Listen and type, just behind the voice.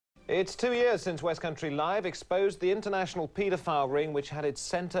It's 2 years since West Country Live exposed the international paedophile ring which had its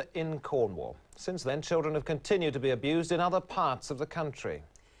centre in Cornwall. Since then, children have continued to be abused in other parts of the country.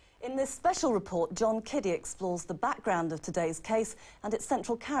 In this special report, John Kiddie explores the background of today's case and its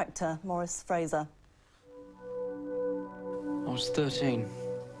central character, Maurice Fraser. I was 13.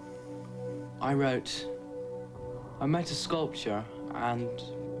 I made a sculpture and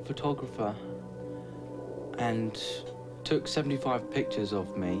photographer and took 75 pictures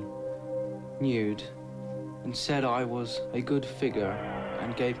of me, nude, and said I was a good figure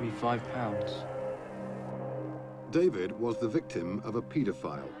and gave me £5. David was the victim of a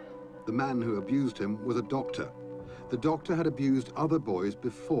paedophile. The man who abused him was a doctor. The doctor had abused other boys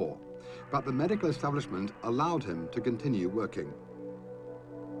before, but the medical establishment allowed him to continue working.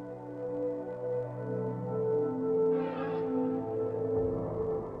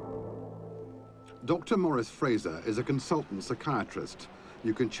 Dr. Maurice Fraser is a consultant psychiatrist.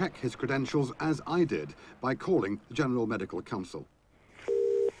 You can check his credentials, as I did, by calling the General Medical Council.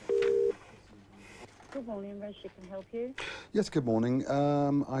 Good morning, Fraser, can help you? Yes, good morning.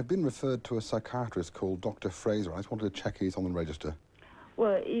 I've been referred to a psychiatrist called Dr. Fraser. I just wanted to check he's on the register.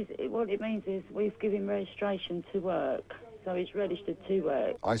 Well, what it means is we've given him registration to work, so he's registered to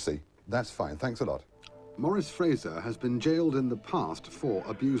work. I see. That's fine. Thanks a lot. Maurice Fraser has been jailed in the past for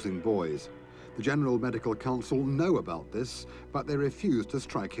abusing boys. The General Medical Council know about this, but they refuse to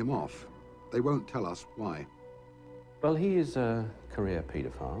strike him off. They won't tell us why. Well, he is a career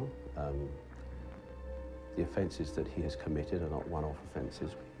paedophile. The offences that he has committed are not one-off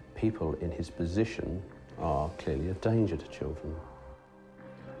offences. People in his position are clearly a danger to children.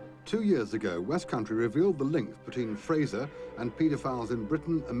 2 years ago, West Country revealed the links between Fraser and paedophiles in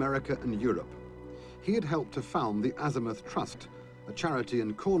Britain, America and Europe. He had helped to found the Azimuth Trust, a charity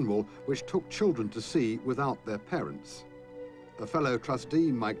in Cornwall which took children to sea without their parents. A fellow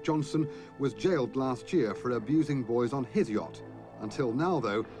trustee, Mike Johnson, was jailed last year for abusing boys on his yacht. Until now,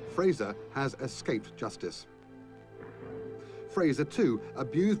 though, Fraser has escaped justice. Fraser, too,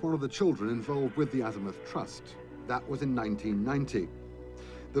 abused one of the children involved with the Azimuth Trust. That was in 1990.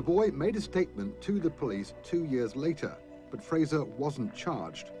 The boy made a statement to the police 2 years later, but Fraser wasn't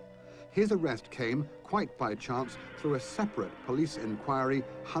charged. His arrest came, quite by chance, through a separate police inquiry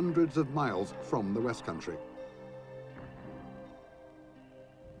hundreds of miles from the West Country.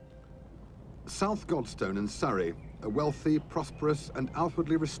 South Godstone in Surrey, a wealthy, prosperous and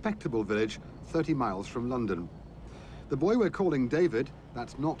outwardly respectable village 30 miles from London. The boy we're calling David,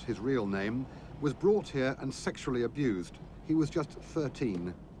 that's not his real name, was brought here and sexually abused. He was just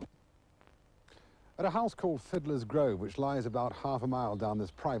 13. At a house called Fiddler's Grove, which lies about half a mile down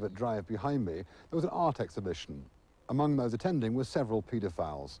this private drive behind me, there was an art exhibition. Among those attending were several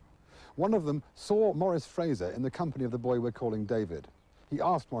paedophiles. One of them saw Maurice Fraser in the company of the boy we're calling David. He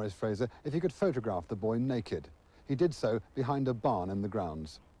asked Maurice Fraser if he could photograph the boy naked. He did so behind a barn in the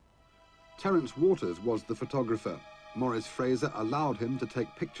grounds. Terence Waters was the photographer. Maurice Fraser allowed him to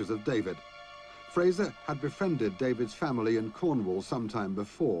take pictures of David. Fraser had befriended David's family in Cornwall some time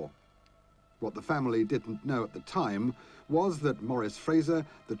before. What the family didn't know at the time was that Maurice Fraser,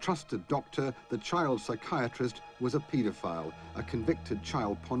 the trusted doctor, the child psychiatrist, was a paedophile, a convicted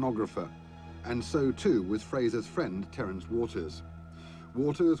child pornographer. And so too was Fraser's friend, Terence Waters.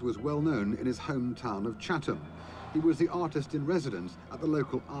 Waters was well known in his hometown of Chatham. He was the artist in residence at the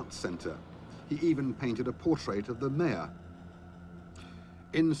local arts centre. He even painted a portrait of the mayor.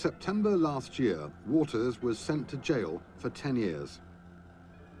 In September last year, Waters was sent to jail for 10 years.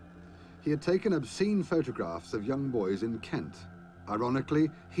 He had taken obscene photographs of young boys in Kent. Ironically,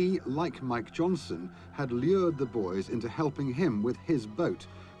 he, like Mike Johnson, had lured the boys into helping him with his boat,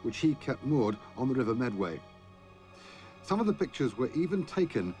 which he kept moored on the River Medway. Some of the pictures were even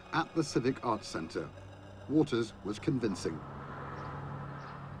taken at the Civic Arts Centre. Waters was convincing.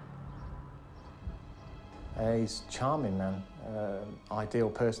 He's a charming man, ideal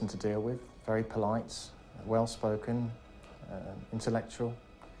person to deal with, very polite, well-spoken, intellectual,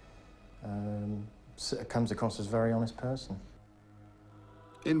 comes across as a very honest person.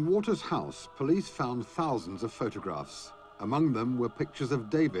 In Waters' house, police found thousands of photographs. Among them were pictures of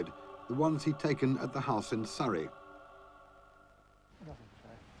David, the ones he'd taken at the house in Surrey.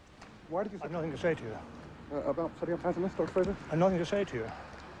 Why did you say... I've nothing to say to you. About setting up Azimuth, Dr. Fraser? I've nothing to say to you.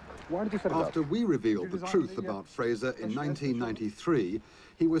 Why did you set it up? After we revealed the truth about Fraser in 1993,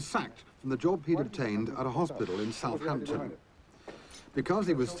 he was sacked from the job he'd obtained at a hospital in Southampton. Because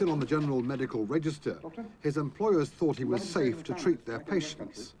he was still on the General Medical Register, his employers thought he was safe to treat their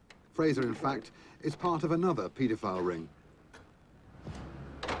patients. Fraser, in fact, is part of another paedophile ring.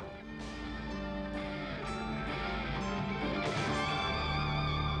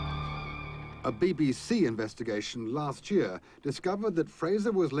 A BBC investigation last year discovered that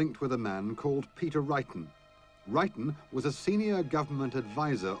Fraser was linked with a man called Peter Wrighton. Wrighton was a senior government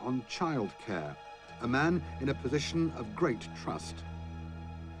advisor on childcare, a man in a position of great trust.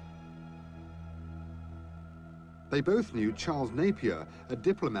 They both knew Charles Napier, a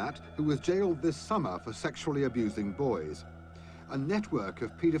diplomat who was jailed this summer for sexually abusing boys. A network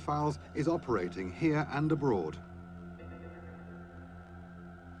of paedophiles is operating here and abroad.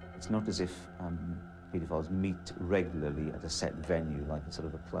 It's not as if paedophiles meet regularly at a set venue, like a sort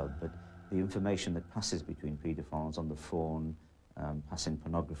of a club, but the information that passes between paedophiles on the phone, passing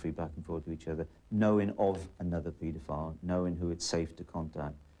pornography back and forth to each other, knowing of another paedophile, knowing who it's safe to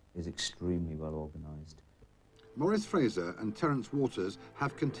contact, is extremely well organised. Maurice Fraser and Terence Waters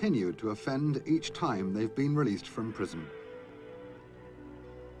have continued to offend each time they've been released from prison.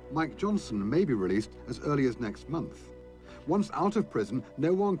 Mike Johnson may be released as early as next month. Once out of prison,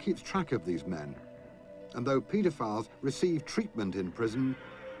 no one keeps track of these men. And though paedophiles receive treatment in prison,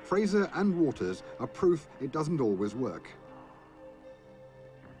 Fraser and Waters are proof it doesn't always work.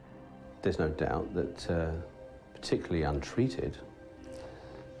 There's no doubt that, particularly untreated,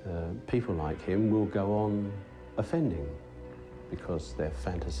 people like him will go on offending because their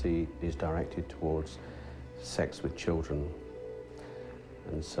fantasy is directed towards sex with children.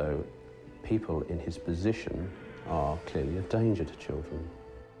 And so people in his position are clearly a danger to children.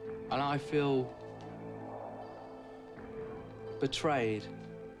 And I feel betrayed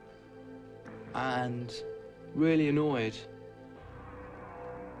and really annoyed.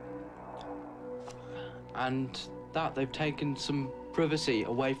 And that they've taken some privacy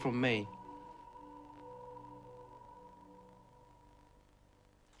away from me.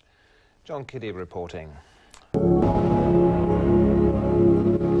 John Kiddie reporting. I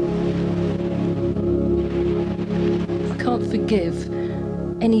can't forgive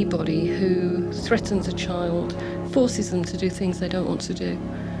anybody who threatens a child, forces them to do things they don't want to do.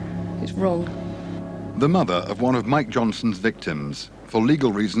 It's wrong. The mother of one of Mike Johnson's victims. For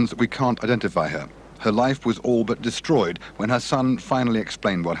legal reasons, we can't identify her. Her life was all but destroyed when her son finally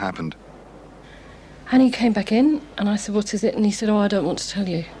explained what happened. And he came back in, and I said, "What is it?" And he said, "Oh, I don't want to tell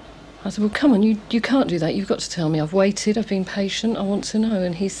you." I said, "Well, come on, you can't do that. You've got to tell me. I've waited, I've been patient, I want to know."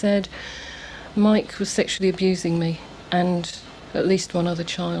 And he said, "Mike was sexually abusing me, and at least one other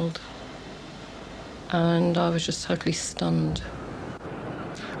child." And I was just totally stunned.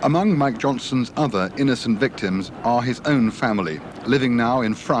 Among Mike Johnson's other innocent victims are his own family, living now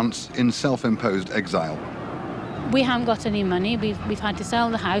in France in self-imposed exile. We haven't got any money. We've had to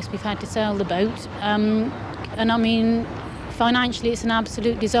sell the house, we've had to sell the boat, and I mean, financially it's an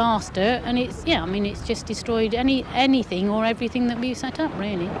absolute disaster, and it's just destroyed anything or everything that we've set up,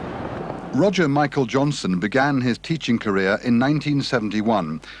 really. Roger Michael Johnson began his teaching career in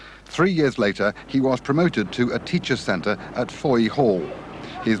 1971. 3 years later, he was promoted to a teacher's centre at Foy Hall.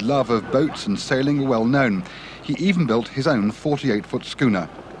 His love of boats and sailing were well known. He even built his own 48-foot schooner.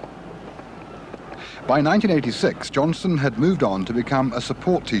 By 1986, Johnson had moved on to become a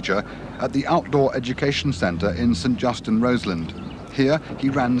support teacher at the Outdoor Education Centre in St Justin, Roseland. Here, he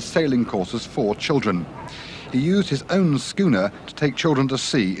ran sailing courses for children. He used his own schooner to take children to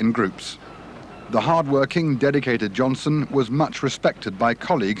sea in groups. The hard-working, dedicated Johnson was much respected by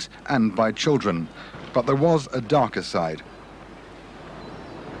colleagues and by children, but there was a darker side.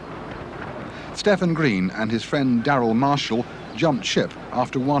 Stephen Green and his friend Darryl Marshall jumped ship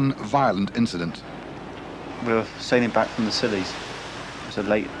after one violent incident. We were sailing back from the Scillies. It was a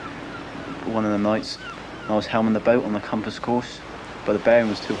late one of the nights. I was helming the boat on the compass course, but the bearing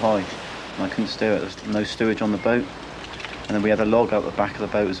was too high and I couldn't steer it. There was no stewage on the boat. And then we had a log out the back of the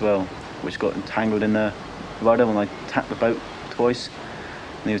boat as well, which got entangled in the rudder when I tapped the boat twice.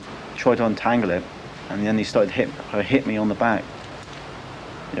 And he tried to untangle it, and then he started to hit me on the back.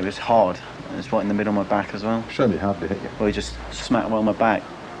 It was hard. It's right in the middle of my back as well. Show me how did he hit you? Well, he just smacked right on my back,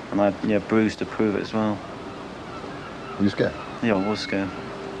 and I had bruised to prove it as well. Were you scared? Yeah, I was scared.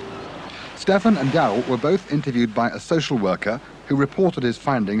 Stephen and Darryl were both interviewed by a social worker who reported his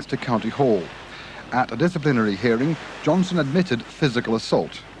findings to County Hall. At a disciplinary hearing, Johnson admitted physical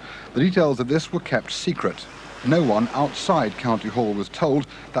assault. The details of this were kept secret. No one outside County Hall was told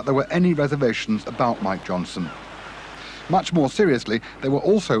that there were any reservations about Mike Johnson. Much more seriously, there were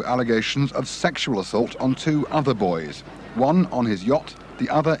also allegations of sexual assault on 2 other boys, one on his yacht, the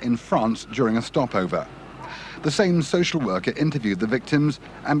other in France during a stopover. The same social worker interviewed the victims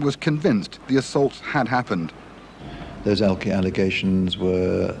and was convinced the assaults had happened. Those allegations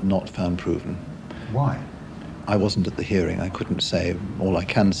were not found proven. Why? I wasn't at the hearing. I couldn't say. All I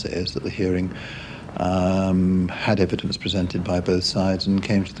can say is that the hearing had evidence presented by both sides and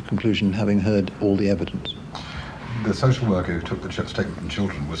came to the conclusion, having heard all the evidence. The social worker who took the statement from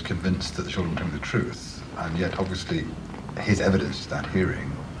children was convinced that the children were telling the truth, and yet obviously his evidence to that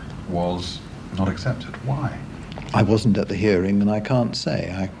hearing was not accepted. Why? I wasn't at the hearing and I can't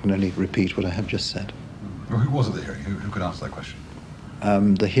say. I can only repeat what I have just said. Well, who was at the hearing? Who could answer that question?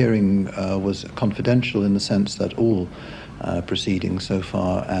 The hearing was confidential in the sense that all proceedings so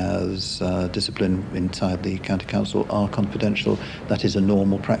far as discipline inside the county council are confidential. That is a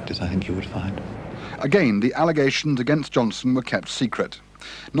normal practice, I think you would find. Again, the allegations against Johnson were kept secret.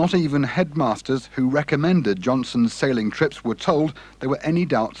 Not even headmasters who recommended Johnson's sailing trips were told there were any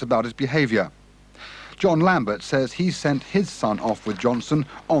doubts about his behaviour. John Lambert says he sent his son off with Johnson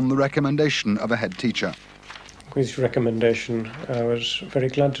on the recommendation of a head teacher. His recommendation I was very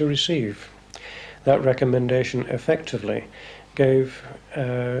glad to receive. That recommendation effectively gave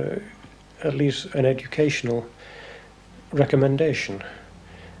at least an educational recommendation.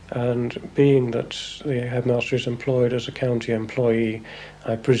 And being that the headmaster is employed as a county employee,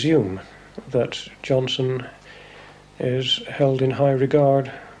 I presume that Johnson is held in high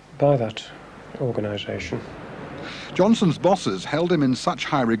regard by that organisation. Johnson's bosses held him in such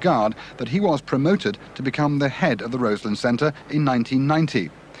high regard that he was promoted to become the head of the Roseland Centre in 1990.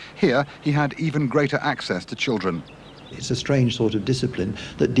 Here, he had even greater access to children. It's a strange sort of discipline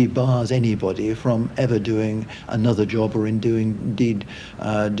that debars anybody from ever doing another job or indeed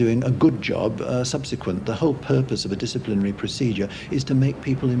doing a good job subsequent. The whole purpose of a disciplinary procedure is to make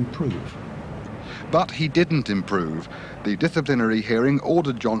people improve. But he didn't improve. The disciplinary hearing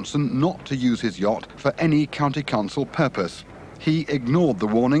ordered Johnson not to use his yacht for any county council purpose. He ignored the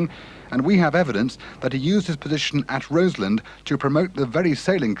warning, and we have evidence that he used his position at Roseland to promote the very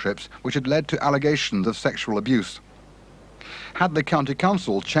sailing trips which had led to allegations of sexual abuse. Had the county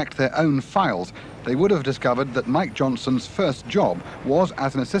council checked their own files, they would have discovered that Mike Johnson's first job was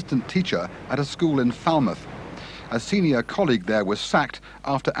as an assistant teacher at a school in Falmouth. A senior colleague there was sacked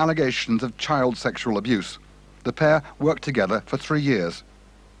after allegations of child sexual abuse. The pair worked together for 3 years.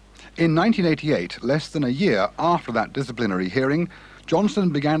 In 1988, less than a year after that disciplinary hearing, Johnson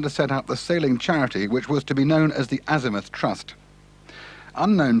began to set up the sailing charity which was to be known as the Azimuth Trust.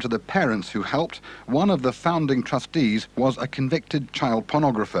 Unknown to the parents who helped, one of the founding trustees was a convicted child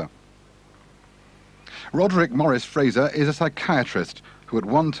pornographer. Roderick Morris Fraser is a psychiatrist who at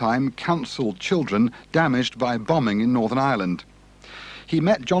one time counselled children damaged by bombing in Northern Ireland. He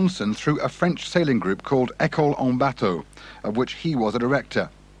met Johnson through a French sailing group called École en Bateau, of which he was a director.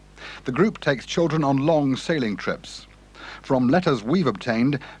 The group takes children on long sailing trips. From letters we've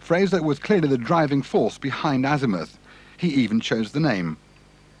obtained, Fraser was clearly the driving force behind Azimuth. He even chose the name.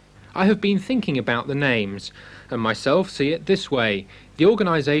 I have been thinking about the names, and myself see it this way. The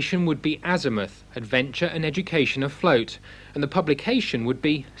organisation would be Azimuth, Adventure and Education Afloat, and the publication would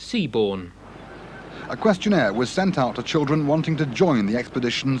be Seaborn. A questionnaire was sent out to children wanting to join the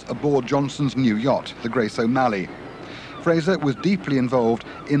expeditions aboard Johnson's new yacht, the Grace O'Malley. Fraser was deeply involved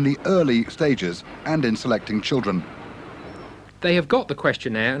in the early stages and in selecting children. They have got the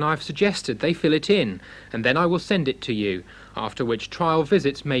questionnaire and I've suggested they fill it in, and then I will send it to you, after which trial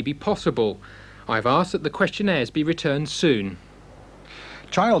visits may be possible. I've asked that the questionnaires be returned soon.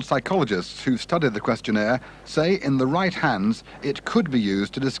 Child psychologists who studied the questionnaire say in the right hands it could be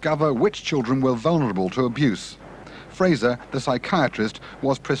used to discover which children were vulnerable to abuse. Fraser, the psychiatrist,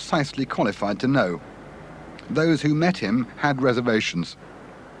 was precisely qualified to know. Those who met him had reservations.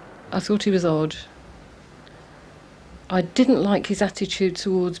 I thought he was odd. I didn't like his attitude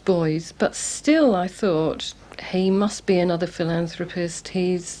towards boys, but still I thought he must be another philanthropist.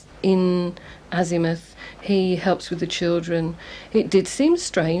 He's in Azimuth, he helps with the children. It did seem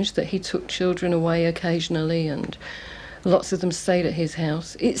strange that he took children away occasionally and lots of them stayed at his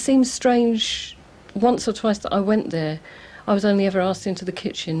house. It seemed strange once or twice that I went there. I was only ever asked into the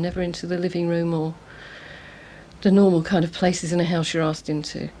kitchen, never into the living room or the normal kind of places in a house you're asked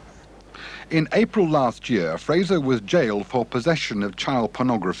into. In April last year, Fraser was jailed for possession of child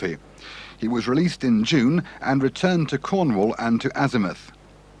pornography. He was released in June and returned to Cornwall and to Azimuth.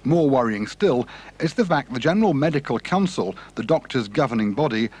 More worrying still is the fact the General Medical Council, the doctor's governing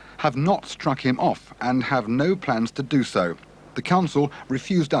body, have not struck him off and have no plans to do so. The council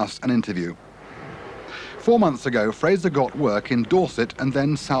refused us an interview. 4 months ago, Fraser got work in Dorset and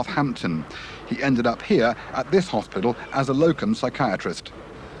then Southampton. He ended up here at this hospital as a locum psychiatrist.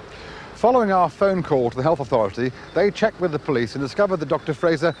 Following our phone call to the health authority, they checked with the police and discovered that Dr.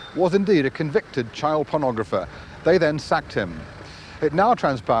 Fraser was indeed a convicted child pornographer. They then sacked him. It now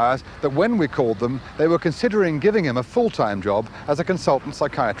transpires that when we called them, they were considering giving him a full-time job as a consultant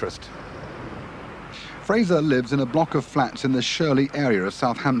psychiatrist. Fraser lives in a block of flats in the Shirley area of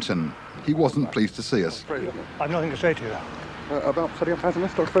Southampton. He wasn't pleased to see us. I've nothing to say to you. About setting up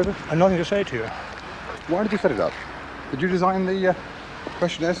Azimuth, Dr. Fraser? I've nothing to say to you. Why did you set it up? Did you design the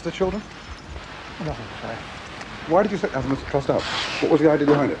questionnaires for the children? Nothing to say. Why did you set Azimuth Trust up? What was the idea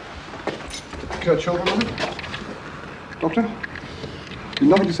behind it? To cure children, was it? Doctor? You've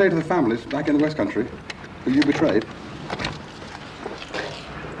nothing to say to the families back in the West Country who you betrayed?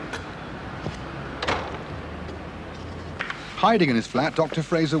 Hiding in his flat, Dr.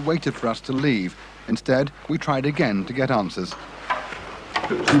 Fraser waited for us to leave. Instead, we tried again to get answers.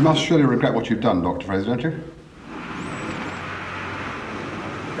 You must surely regret what you've done, Dr. Fraser, don't you?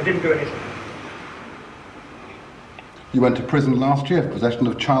 I didn't do anything. You went to prison last year for possession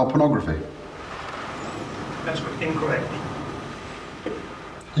of child pornography. That's incorrect.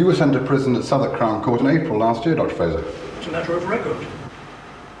 You were sent to prison at Southwark Crown Court in April last year, Dr. Fraser. It's a matter of record.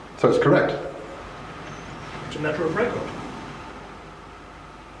 So it's correct? It's a matter of record.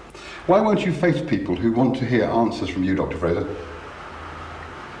 Why won't you face people who want to hear answers from you, Dr. Fraser?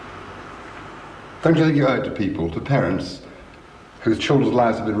 Don't you think you owe it to people, to parents, whose children's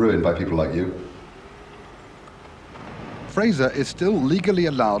lives have been ruined by people like you? Fraser is still legally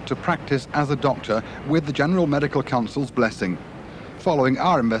allowed to practice as a doctor with the General Medical Council's blessing. Following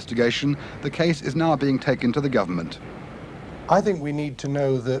our investigation, the case is now being taken to the government. I think we need to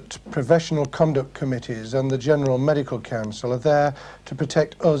know that professional conduct committees and the General Medical Council are there to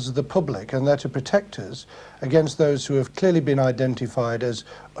protect us, the public, and they're to protect us against those who have clearly been identified as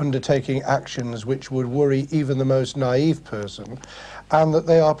undertaking actions which would worry even the most naive person, and that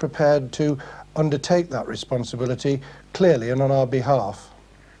they are prepared to undertake that responsibility clearly and on our behalf.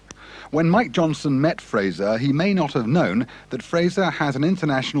 When Mike Johnson met Fraser, he may not have known that Fraser has an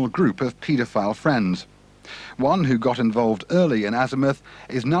international group of paedophile friends. One who got involved early in Azimuth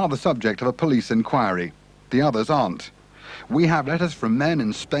is now the subject of a police inquiry. The others aren't. We have letters from men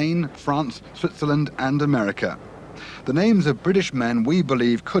in Spain, France, Switzerland and America. The names of British men we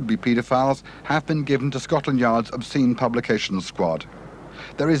believe could be paedophiles have been given to Scotland Yard's Obscene Publications Squad.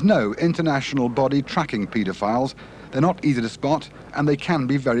 There is no international body tracking paedophiles. They're not easy to spot and they can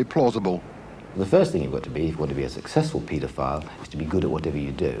be very plausible. The first thing you've got to be, if you want to be a successful paedophile, is to be good at whatever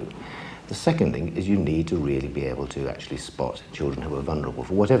you do. The second thing is you need to really be able to actually spot children who are vulnerable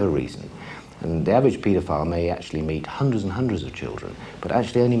for whatever reason. And the average paedophile may actually meet hundreds and hundreds of children, but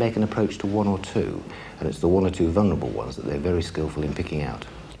actually only make an approach to one or two. And it's the one or two vulnerable ones that they're very skillful in picking out.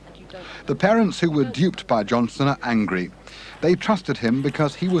 The parents who were duped by Johnson are angry. They trusted him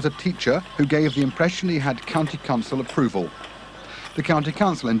because he was a teacher who gave the impression he had county council approval. The county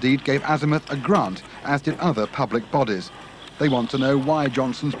council indeed gave Azimuth a grant, as did other public bodies. They want to know why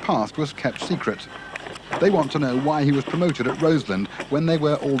Johnson's past was kept secret. They want to know why he was promoted at Roseland when there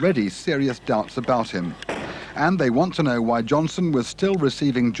were already serious doubts about him. And they want to know why Johnson was still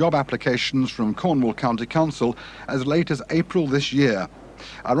receiving job applications from Cornwall County Council as late as April this year.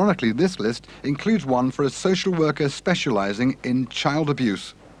 Ironically, this list includes one for a social worker specialising in child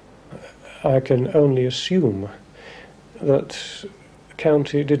abuse. I can only assume that the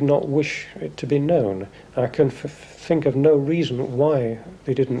county did not wish it to be known. I can think of no reason why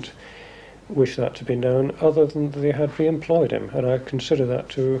they didn't wish that to be known other than they had re-employed him, and I consider that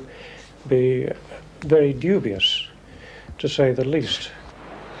to be very dubious, to say the least.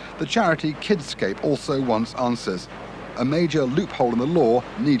 The charity Kidscape also wants answers. A major loophole in the law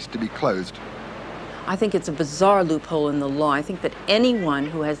needs to be closed. I think it's a bizarre loophole in the law. I think that anyone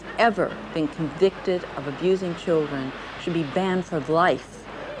who has ever been convicted of abusing children should be banned for life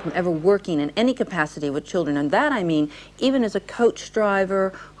from ever working in any capacity with children. And that, I mean, even as a coach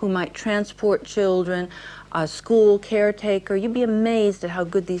driver who might transport children, a school caretaker, you'd be amazed at how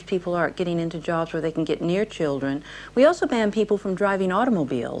good these people are at getting into jobs where they can get near children. We also ban people from driving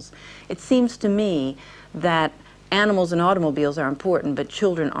automobiles. It seems to me that animals and automobiles are important, but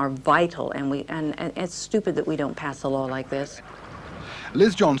children are vital, and it's stupid that we don't pass a law like this.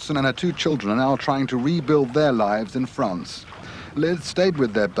 Liz Johnson and her two children are now trying to rebuild their lives in France. Liz stayed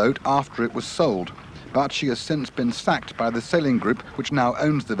with their boat after it was sold, but she has since been sacked by the sailing group which now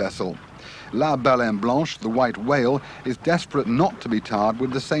owns the vessel. La Belle and Blanche, the white whale, is desperate not to be tarred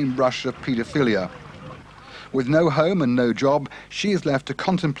with the same brush of paedophilia. With no home and no job, she is left to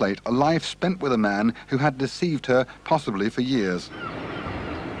contemplate a life spent with a man who had deceived her, possibly for years.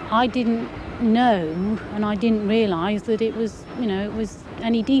 I didn't know, and I didn't realise that it was, you know, it was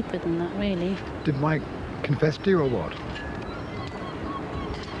any deeper than that, really. Did Mike confess to you or what?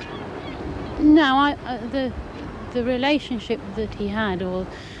 No, the relationship that he had, or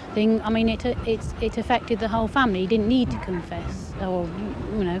thing, I mean, it affected the whole family. He didn't need to confess, or,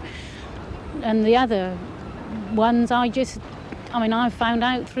 you know. and the other ones I found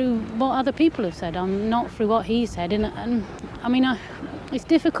out through what other people have said, not through what he said. And I mean, it's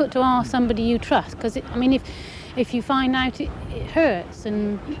difficult to ask somebody you trust, because I mean, if you find out, it hurts.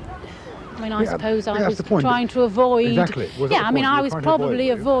 And I mean, I suppose I was trying to avoid. Exactly. Yeah, I mean, I was probably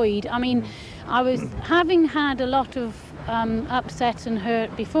avoid. I mean, I was, having had a lot of upset and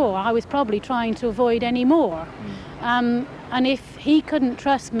hurt before, I was probably trying to avoid any more. And if he couldn't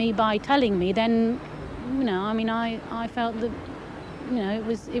trust me by telling me, then, you know, I mean, I felt that, you know,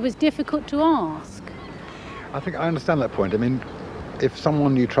 it was difficult to ask. I think I understand that point. I mean, if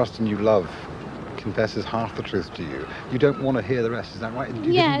someone you trust and you love confesses half the truth to you, you don't want to hear the rest, is that right?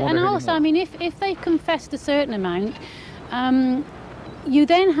 Yeah, and also, I mean, if they've confessed a certain amount, you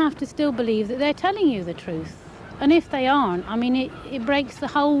then have to still believe that they're telling you the truth. And if they aren't, I mean, it breaks the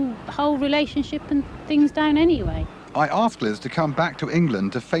whole relationship and things down anyway. I asked Liz to come back to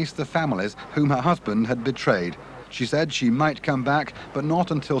England to face the families whom her husband had betrayed. She said she might come back, but not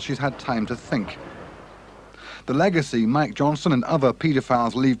until she's had time to think. The legacy Mike Johnson and other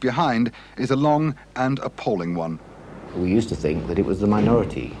paedophiles leave behind is a long and appalling one. We used to think that it was the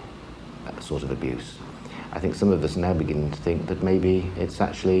minority sort of abuse. I think some of us now begin to think that maybe it's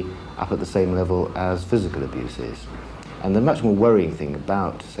actually up at the same level as physical abuse is. And the much more worrying thing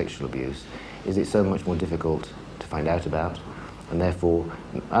about sexual abuse is it's so much more difficult to find out about, and therefore,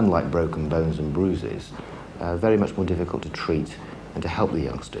 unlike broken bones and bruises, very much more difficult to treat and to help the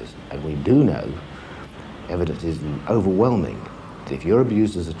youngsters. And we do know, evidence is overwhelming, that if you're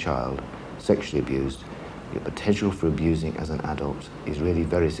abused as a child, sexually abused, your potential for abusing as an adult is really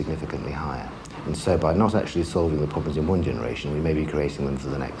very significantly higher. And so by not actually solving the problems in one generation, we may be creating them for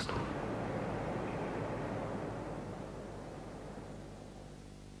the next.